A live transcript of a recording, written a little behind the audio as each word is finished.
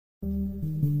No,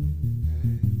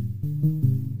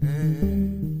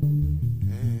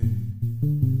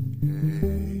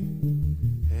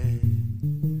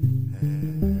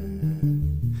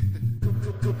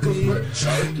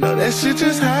 that shit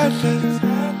just happened.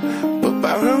 But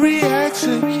by her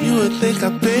reaction, you would think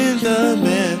I've been the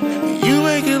man. You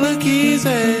make it look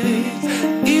easy,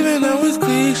 even though it's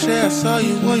cliche. I saw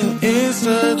you on your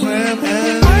Instagram,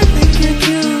 and I think you're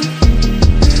cute.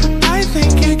 I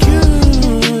think you're cute.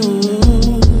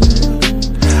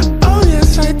 Oh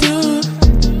yes, I do.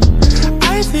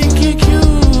 I think you're cute.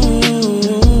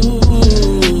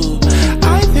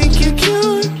 I think you're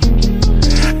cute.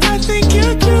 I think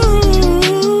you're cute.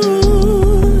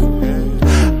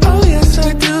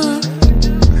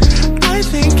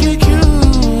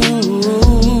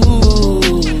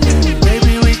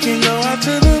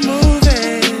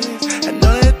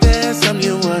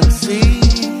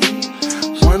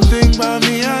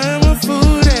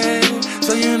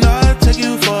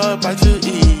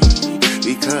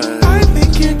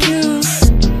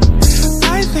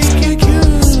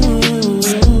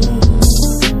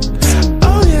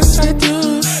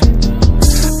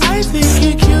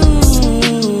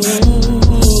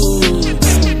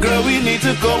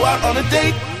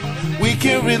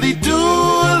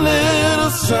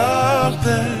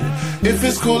 If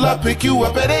it's cool, I'll pick you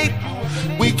up at 8.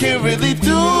 We can really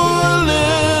do a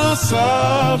little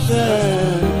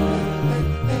something.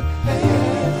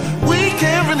 We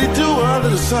can really do a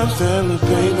little something, little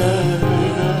baby.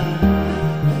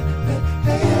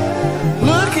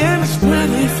 Look at this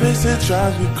pretty face, it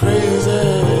drives me crazy.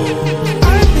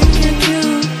 I think you're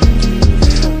cute.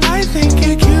 I think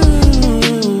you're cute.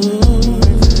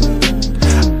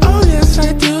 Oh yes,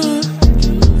 I do.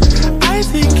 I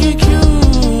think you're cute.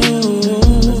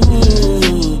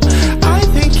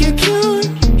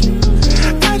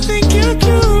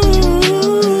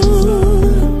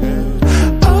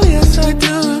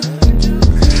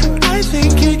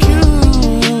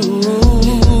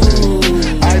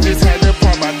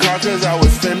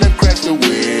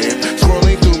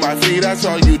 That's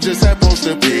all you just supposed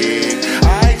to be.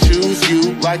 I choose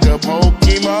you like a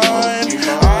Pokemon.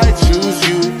 I choose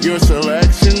you, your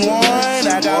selection one.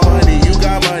 I got money, you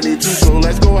got money too, so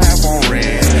let's go have fun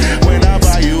rent. When I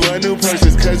buy you a new purse,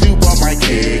 it's cause you bought my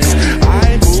kicks.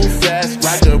 I move fast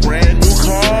like a brand new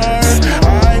car.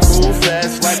 I move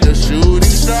fast like a shooting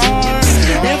star.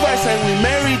 If I say we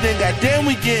married, then goddamn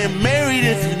we getting married.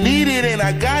 If you need it and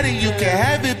I got it, you can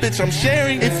have it, bitch, I'm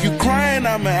sharing. If you crying,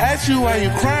 I'ma ask you why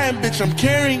you crying, bitch, I'm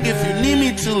caring. If you need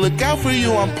me to look out for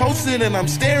you, I'm posted and I'm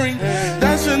staring.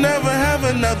 That should never have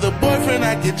another boyfriend,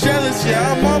 I get jealous.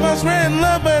 Yeah, I'm almost ready in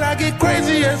love, but I get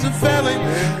crazy as a felon.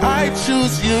 I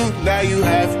choose you, now you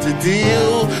have to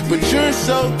deal. But you're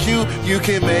so cute, you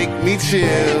can make me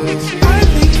chill. I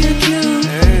think you're cute.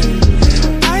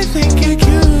 I think you're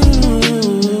cute.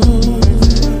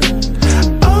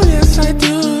 Oh yes, I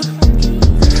do.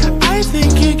 I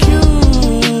think you're cute.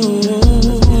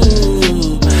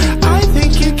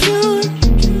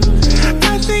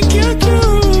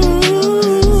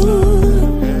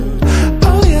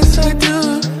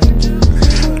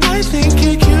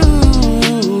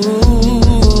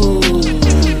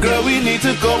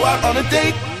 On a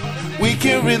date, we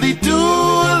can really do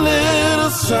a little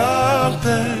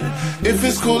something. If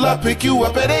it's cool, I'll pick you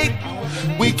up at 8.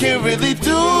 We can really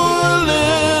do a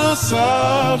little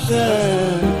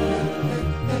something.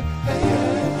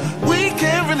 We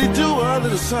can really do a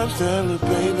little something, little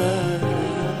baby.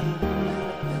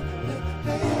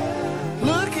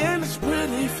 Look at this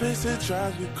pretty face, it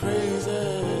drives me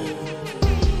crazy.